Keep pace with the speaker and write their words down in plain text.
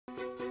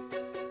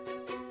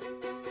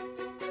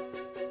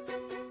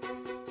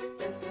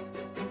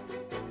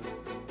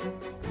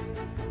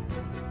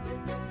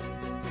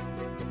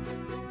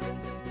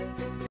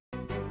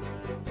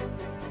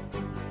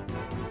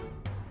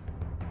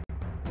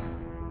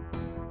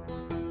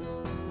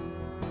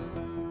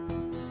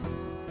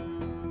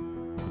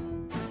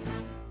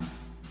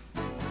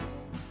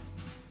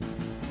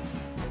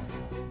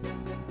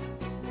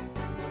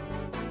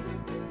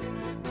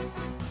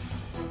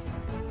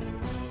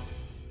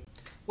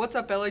What's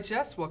up,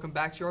 LHS? Welcome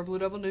back to our Blue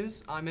Devil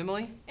News. I'm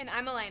Emily. And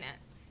I'm Elena.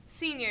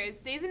 Seniors,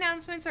 these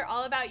announcements are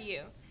all about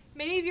you.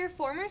 Many of your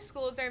former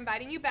schools are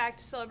inviting you back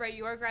to celebrate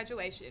your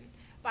graduation.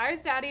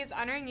 Byers Dowdy is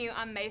honoring you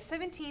on May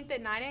 17th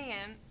at 9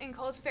 a.m., and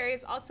Coles Ferry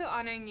is also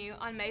honoring you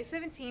on May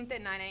 17th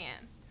at 9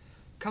 a.m.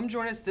 Come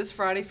join us this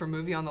Friday for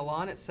Movie on the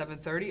Lawn at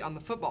 7:30 on the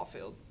football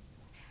field.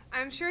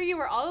 I'm sure you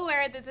are all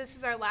aware that this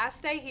is our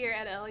last day here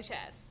at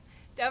LHS.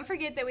 Don't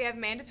forget that we have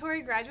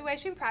mandatory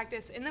graduation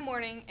practice in the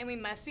morning and we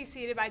must be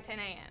seated by 10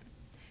 a.m.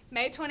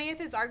 May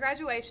 20th is our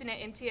graduation at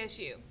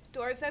MTSU.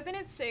 Doors open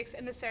at 6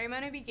 and the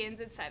ceremony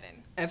begins at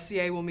 7.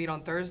 FCA will meet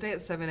on Thursday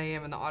at 7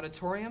 a.m. in the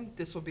auditorium.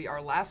 This will be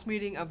our last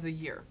meeting of the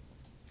year.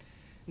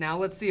 Now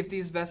let's see if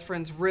these best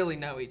friends really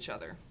know each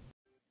other.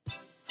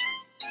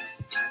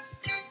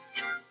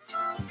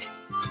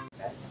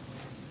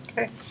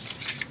 Okay.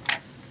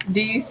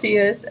 Do you see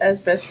us as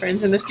best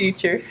friends in the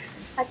future?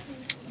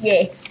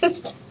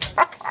 Yes.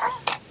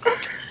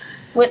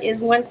 What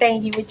is one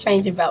thing you would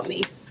change about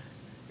me?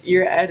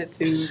 Your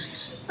attitude.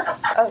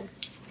 Oh.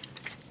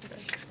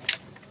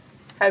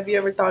 Have you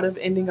ever thought of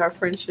ending our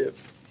friendship?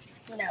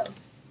 No.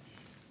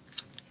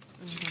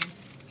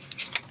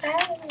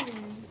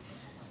 And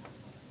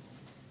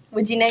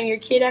would you name your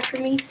kid after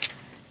me?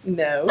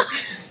 No.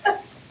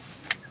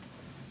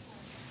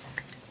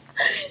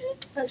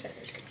 Okay.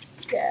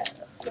 Yeah.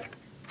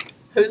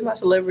 Who's my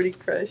celebrity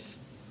crush?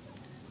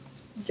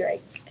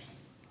 Drake.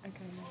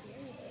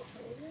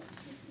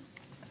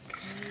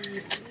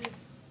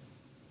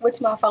 What's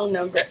my phone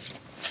number?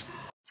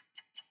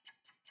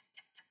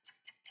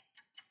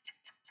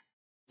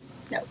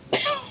 No.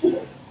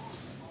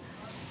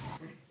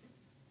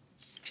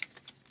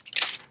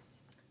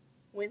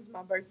 When's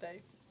my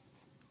birthday?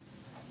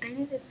 Ain't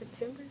it in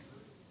September?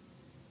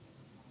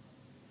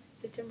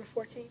 September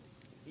 14th?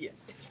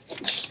 Yes.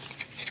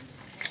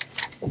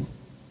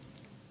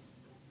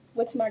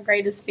 What's my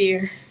greatest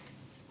fear?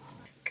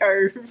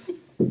 Curves.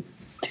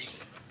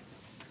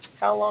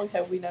 How long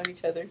have we known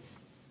each other?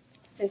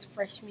 Since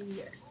freshman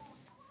year.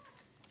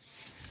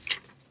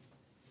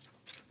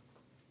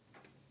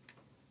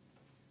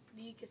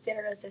 Do you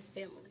consider us as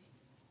family?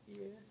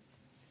 Yeah.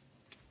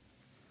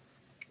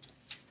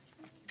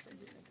 I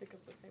didn't pick up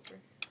the paper.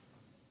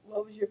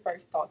 What was your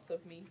first thoughts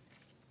of me?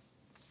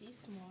 She's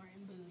smart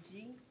and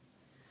bougie.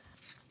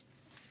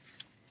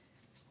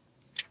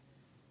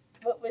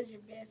 What was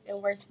your best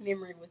and worst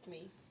memory with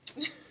me?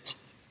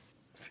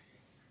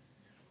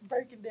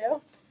 Breaking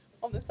down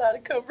on the side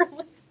of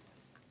Cumberland.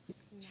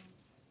 No.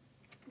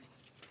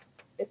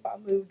 If I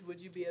moved, would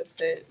you be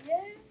upset?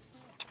 Yes.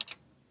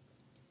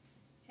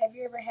 Have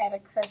you ever had a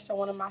crush on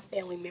one of my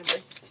family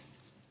members?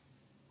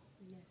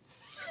 Yes.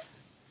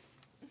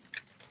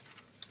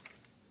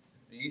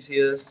 Do you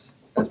see us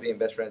as being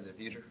best friends in the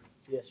future?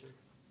 Yes, sir.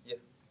 Yeah.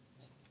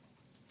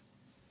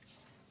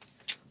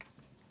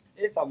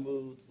 If I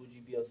moved, would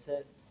you be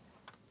upset?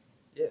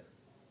 Yeah.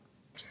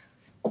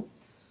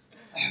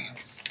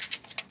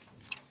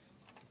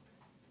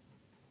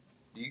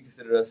 Do you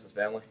consider us as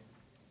family?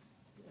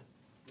 Yeah.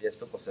 Yes,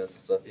 football sense and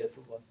stuff. Yeah,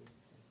 football season.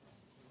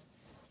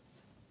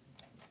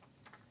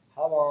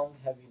 How long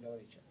have you known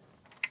each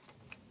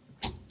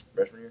other?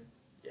 Freshman year?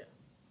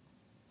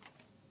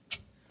 Yeah.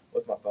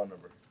 What's my phone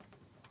number?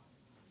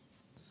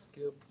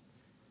 Skip.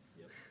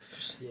 Yep.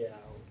 Yeah.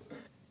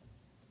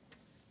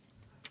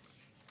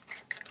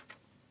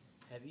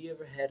 Have you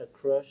ever had a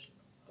crush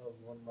of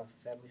one of my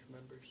family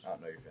members? I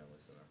don't know your family,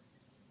 so no.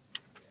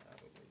 Yeah, I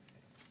don't believe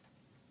that.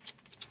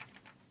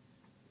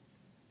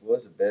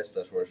 What's the best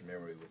 / worst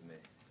memory with me?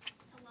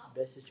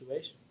 Best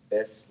situation?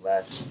 Best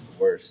 /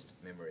 worst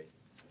memory.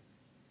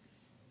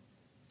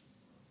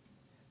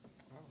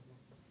 I don't know.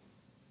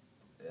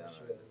 Yeah, I Not know.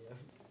 sure, yeah.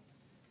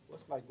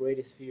 What's my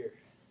greatest fear?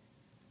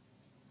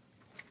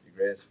 Your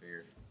greatest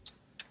fear.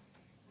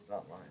 It's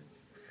not mine.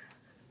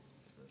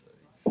 Just mess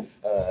with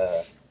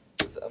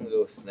you. So I'm gonna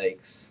go with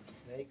snakes.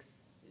 Snakes?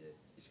 Yeah.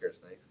 You scared of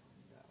snakes?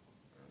 No.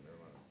 Oh, never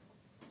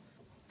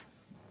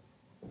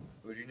mind.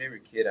 Would you name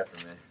your kid after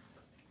me?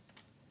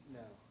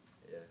 No.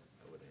 Yeah,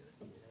 I wouldn't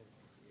either.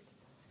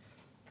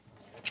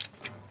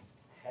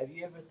 Have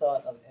you ever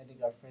thought of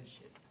ending our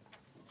friendship?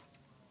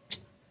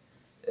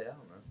 Yeah, I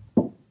don't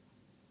know.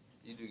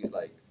 You do get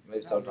like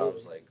maybe Not sometimes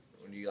really. like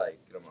when you like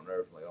get on my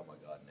nerves, I'm like, oh my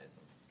god,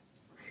 Nathan.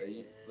 So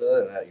you, but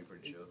other than that, you're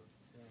pretty chill.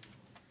 Yeah.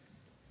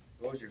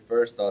 What was your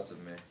first thoughts of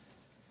me?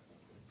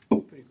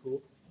 Pretty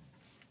cool.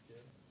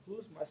 Yeah.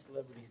 Who's my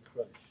celebrity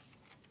crush?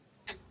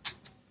 I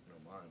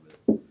don't mind,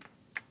 but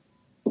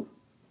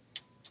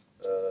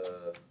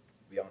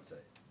Beyonce.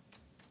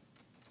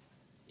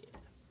 Yeah.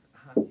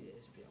 Yeah,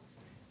 it's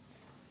Beyonce.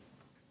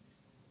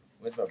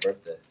 When's my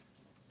birthday?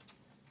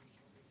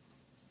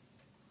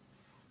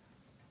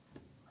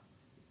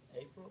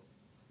 April?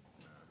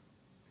 No,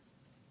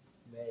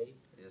 May?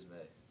 it is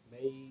May.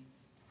 May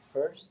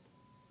 1st?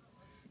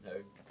 No.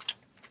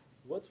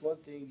 What's one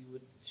thing you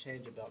would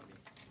change about me?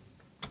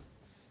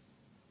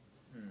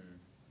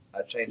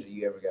 I'd change that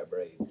you ever got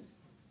braids.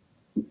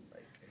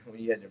 Like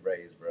when you had your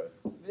braids, bro.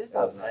 It's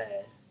That was not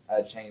bad.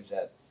 I'd change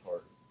that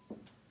part.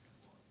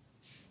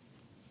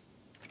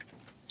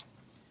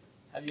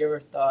 Have you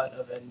ever thought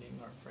of ending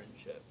our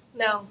friendship?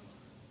 No.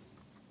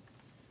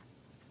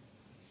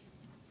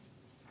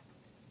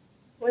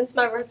 When's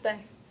my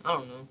birthday? I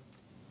don't know.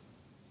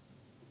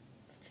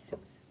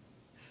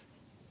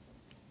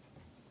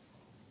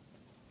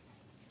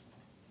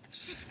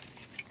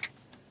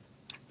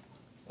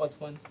 What's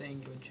one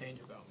thing you would change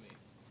about me?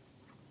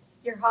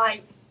 Your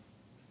height.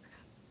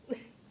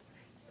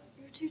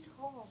 You're too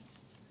tall.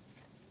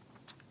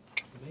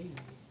 Maybe.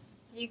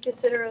 Do you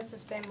consider us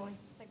as family,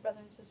 like brother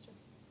and sister?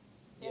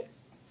 Yes.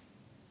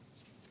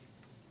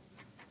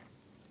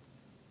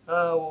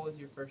 What was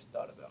your first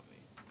thought about me?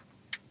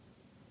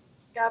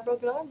 Got a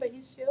broken arm, but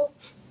he's chill.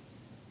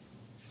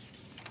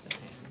 It's a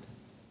hand.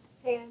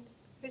 And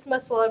who's my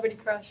celebrity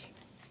crush?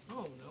 I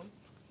don't know.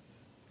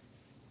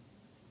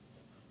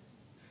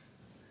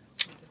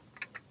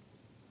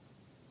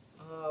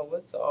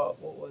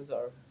 What was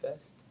our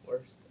best,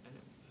 worst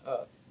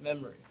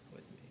memory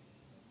with me?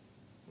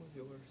 What was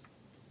your worst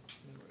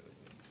memory with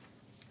me?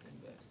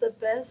 And best? The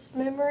best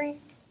memory?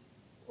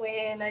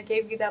 When I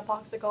gave you that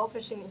box of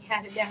goldfish and you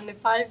had it down in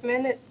 5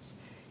 minutes.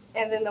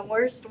 And then the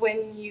worst,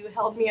 when you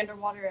held me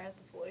underwater at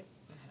the Floyd.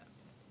 It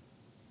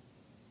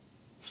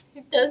happens.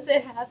 It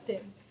doesn't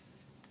happen.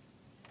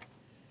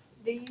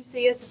 Do you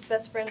see us as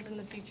best friends in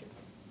the future?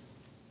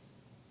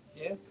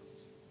 Yeah.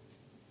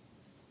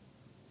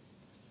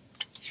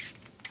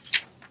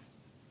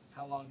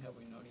 How long have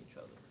we known each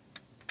other?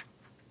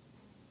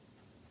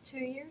 2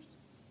 years?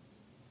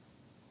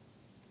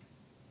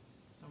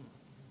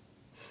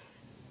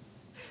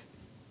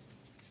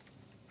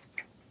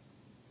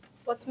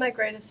 What's my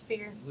greatest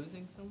fear?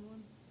 Losing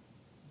someone?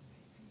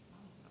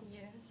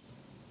 Yes.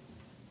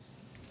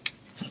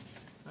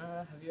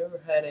 Have you ever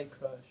had a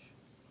crush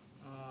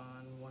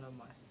on one of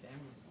my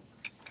family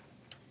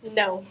members?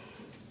 No.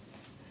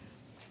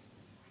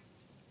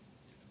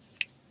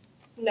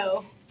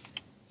 No.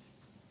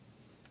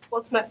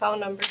 What's my phone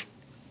number?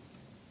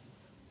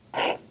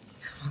 I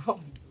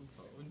don't do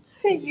phones.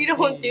 You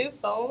don't do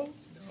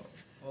phones? No.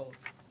 Well,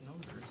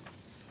 numbers.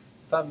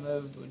 If I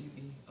moved, would you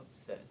be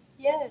upset?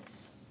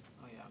 Yes.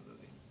 Oh yeah, I'm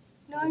moving.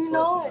 No, Just you're to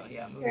let you not. know.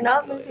 Yeah, I'm moving. You're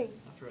not I really moving. am.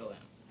 I really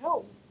am.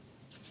 No.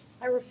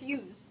 I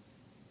refuse.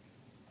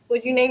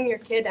 Would you name your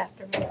kid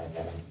after me?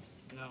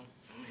 No.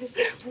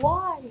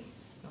 Why?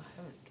 I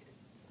haven't a kid.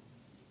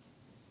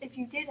 If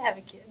you did have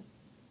a kid,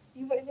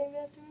 you wouldn't name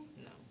it after me?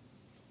 No.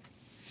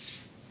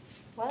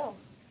 Wow.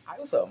 Hi,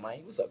 what's up,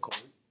 Mike? What's up,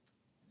 Corey?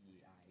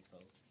 Yeah, alright, so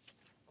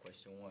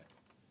question 1.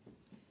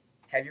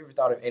 Have you ever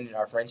thought of ending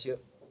our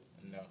friendship?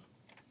 No.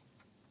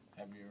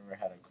 Have you ever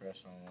had a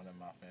crush on one of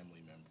my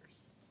family members?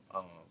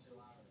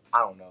 I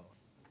don't know.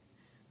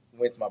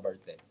 When's my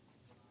birthday?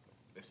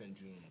 It's in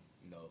June.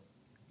 No,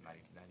 not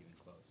even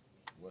close.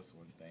 What's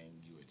one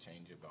thing you would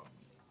change about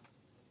me?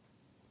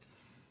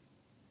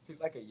 He's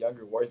like a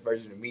younger, worse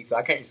version of me, so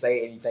I can't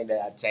say anything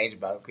that I'd change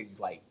about him because he's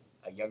like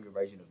a younger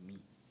version of me.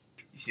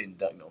 You shouldn't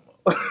duck no more.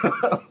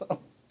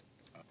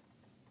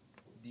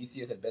 Do you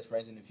see us as best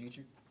friends in the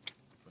future?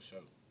 For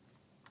sure.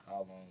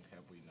 How long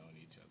have we known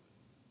each other?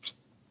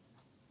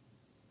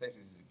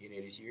 Since the beginning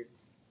of this year.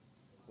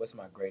 What's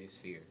my greatest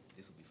fear?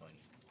 This will be funny.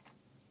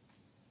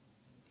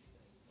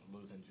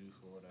 Losing Juice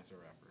WRLD as a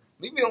rapper.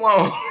 Leave me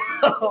alone.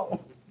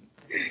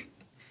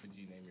 Would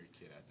you name your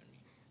kid after me?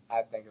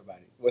 I think about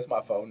it. What's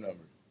my phone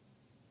number?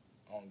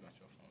 I don't got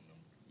your phone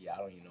number. Yeah, I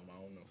don't even know my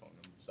own phone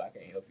number, so I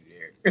can't help you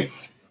there.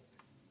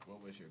 What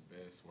was your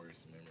best,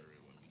 worst memory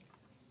with me?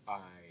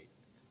 Alright.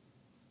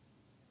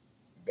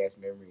 Best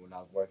memory when I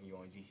was working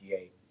on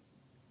GCA.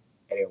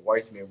 And then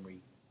worst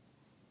memory,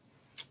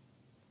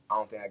 I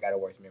don't think I got a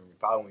worst memory.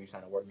 Probably when you're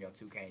trying to work me on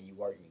 2K and you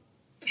work me.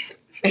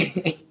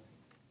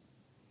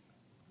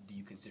 Do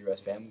you consider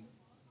us family?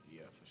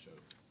 Yeah, for sure.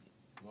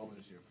 What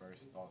was your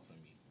first thoughts on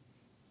me?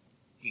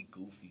 He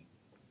goofy.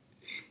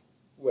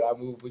 Would I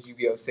move? Would you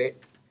be upset?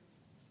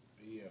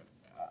 Yeah,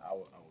 I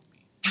would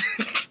be.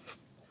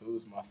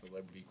 Who's my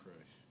celebrity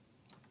crush?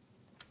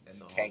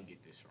 That's You a can't hard.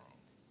 get this wrong.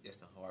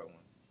 That's a hard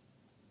one.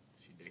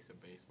 She dates a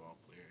baseball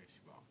player.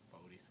 She about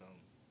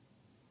 40-something.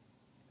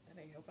 That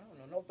ain't help. I don't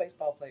know no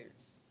baseball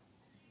players.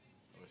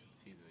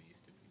 He's a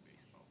used to be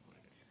baseball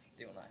player.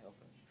 Still not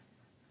helping.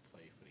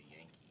 Played for the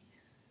Yankees.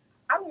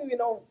 I don't even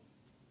know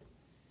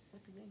what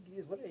the Yankees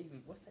is. What are they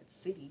even? What's that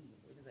city?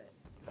 What is that?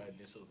 Her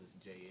initials is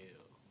JL.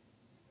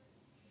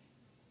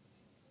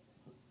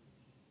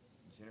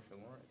 Jennifer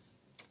Lawrence.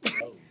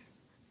 Oh,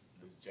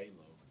 this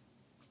J-Lo.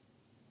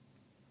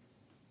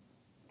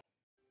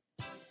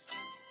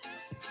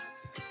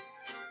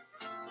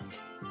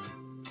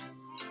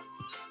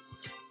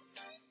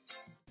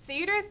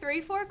 Theater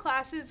 3-4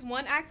 classes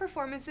 1-act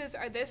performances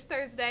are this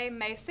Thursday,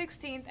 May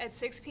 16th at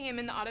 6 p.m.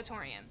 in the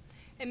auditorium.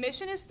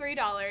 Admission is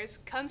 $3.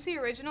 Come see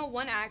original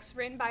 1 acts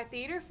written by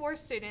Theater 4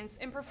 students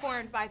and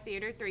performed by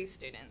Theater 3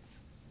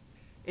 students.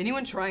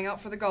 Anyone trying out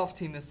for the golf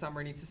team this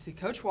summer needs to see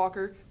Coach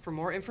Walker for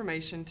more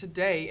information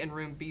today in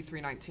room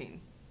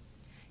B319.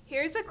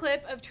 Here's a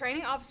clip of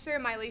Training Officer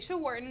Mylisha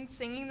Wharton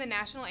singing the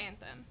national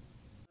anthem.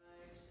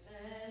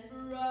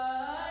 And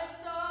bright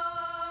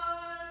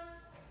stars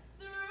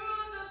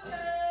through the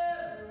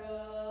perilous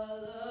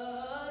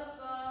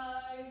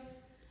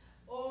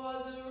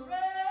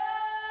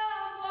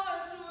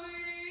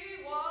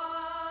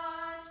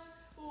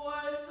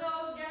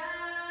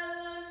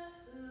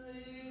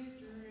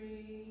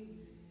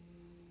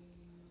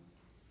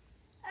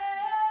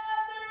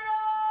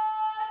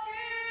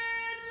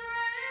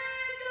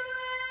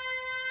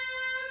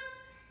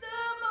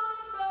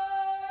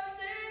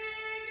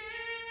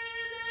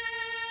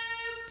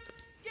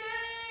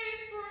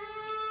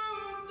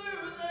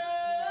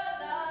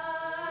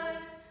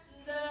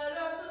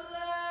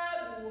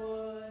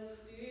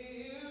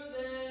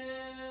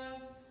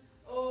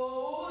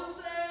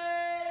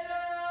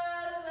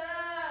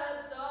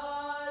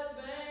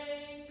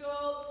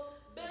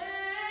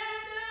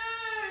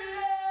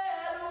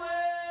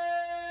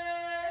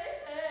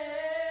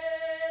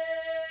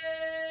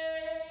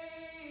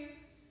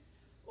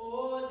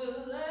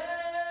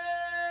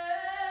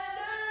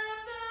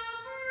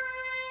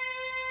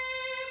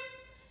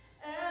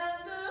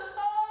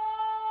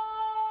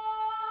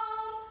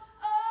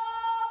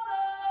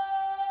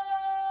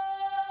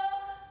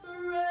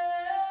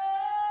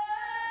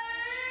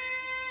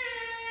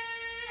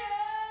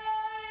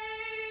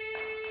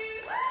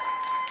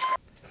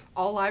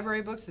All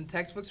library books and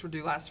textbooks were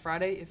due last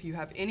Friday. If you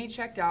have any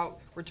checked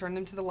out, return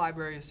them to the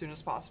library as soon as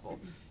possible.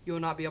 You will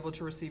not be able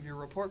to receive your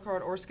report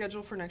card or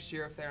schedule for next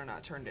year if they are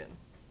not turned in.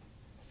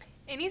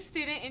 Any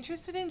student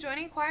interested in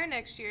joining choir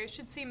next year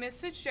should see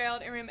Ms.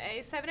 Fitzgerald in room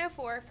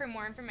A704 for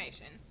more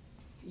information.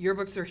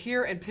 Yearbooks are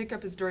here and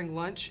pickup is during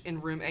lunch in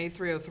room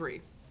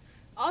A303.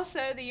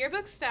 Also, the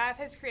yearbook staff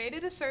has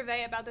created a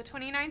survey about the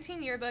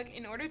 2019 yearbook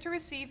in order to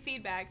receive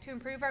feedback to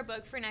improve our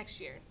book for next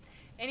year.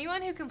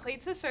 Anyone who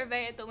completes the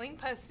survey at the link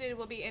posted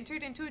will be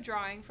entered into a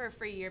drawing for a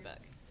free yearbook.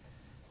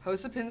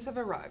 HOSA pins have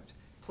arrived.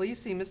 Please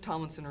see Ms.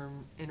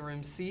 Tomlinson in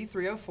room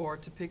C304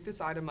 to pick this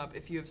item up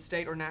if you have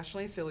state or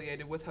nationally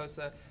affiliated with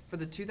HOSA for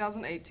the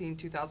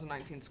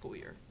 2018-2019 school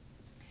year.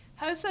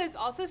 HOSA is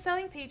also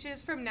selling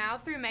peaches from now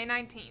through May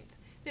 19th.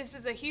 This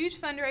is a huge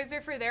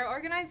fundraiser for their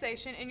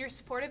organization, and your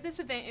support of this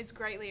event is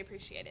greatly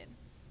appreciated.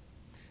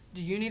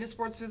 Do you need a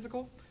sports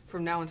physical?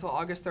 From now until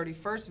August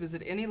 31st,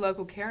 visit any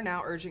local Care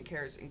Now urgent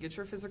cares and get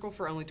your physical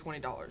for only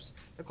 $20.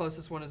 The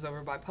closest one is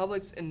over by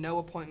Publix and no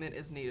appointment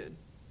is needed.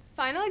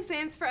 Final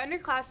exams for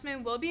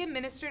underclassmen will be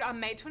administered on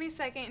May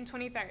 22nd and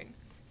 23rd.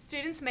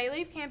 Students may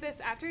leave campus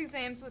after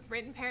exams with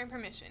written parent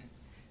permission.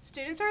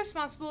 Students are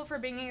responsible for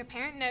bringing a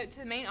parent note to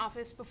the main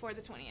office before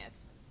the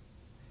 20th.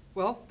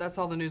 Well, that's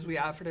all the news we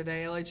have for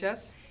today,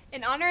 LHS.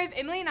 In honor of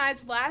Emily and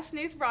I's last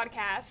news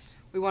broadcast,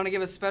 We want to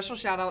give a special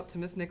shout out to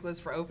Miss Nicholas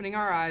for opening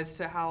our eyes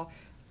to how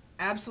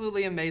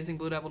absolutely amazing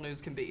Blue Devil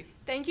News can be.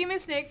 thank you,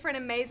 Miss Nick, for an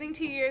amazing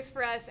 2 years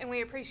for us, and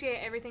we appreciate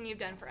everything you've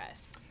done for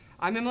us.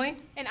 I'm Emily.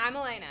 And I'm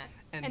Elena.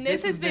 And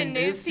this has been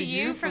News to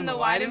You from the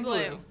White and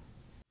Blue.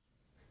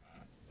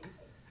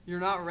 You're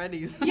not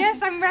ready.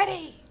 Yes, I'm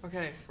ready.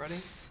 Okay, ready?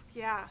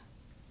 Yeah.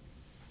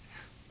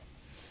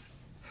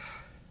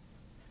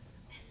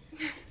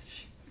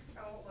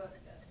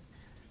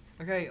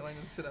 Okay,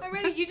 Elena, sit up. I'm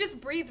ready. You just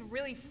breathe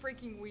really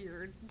freaking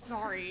weird.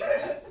 Sorry.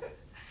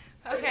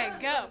 Okay,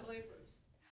 go.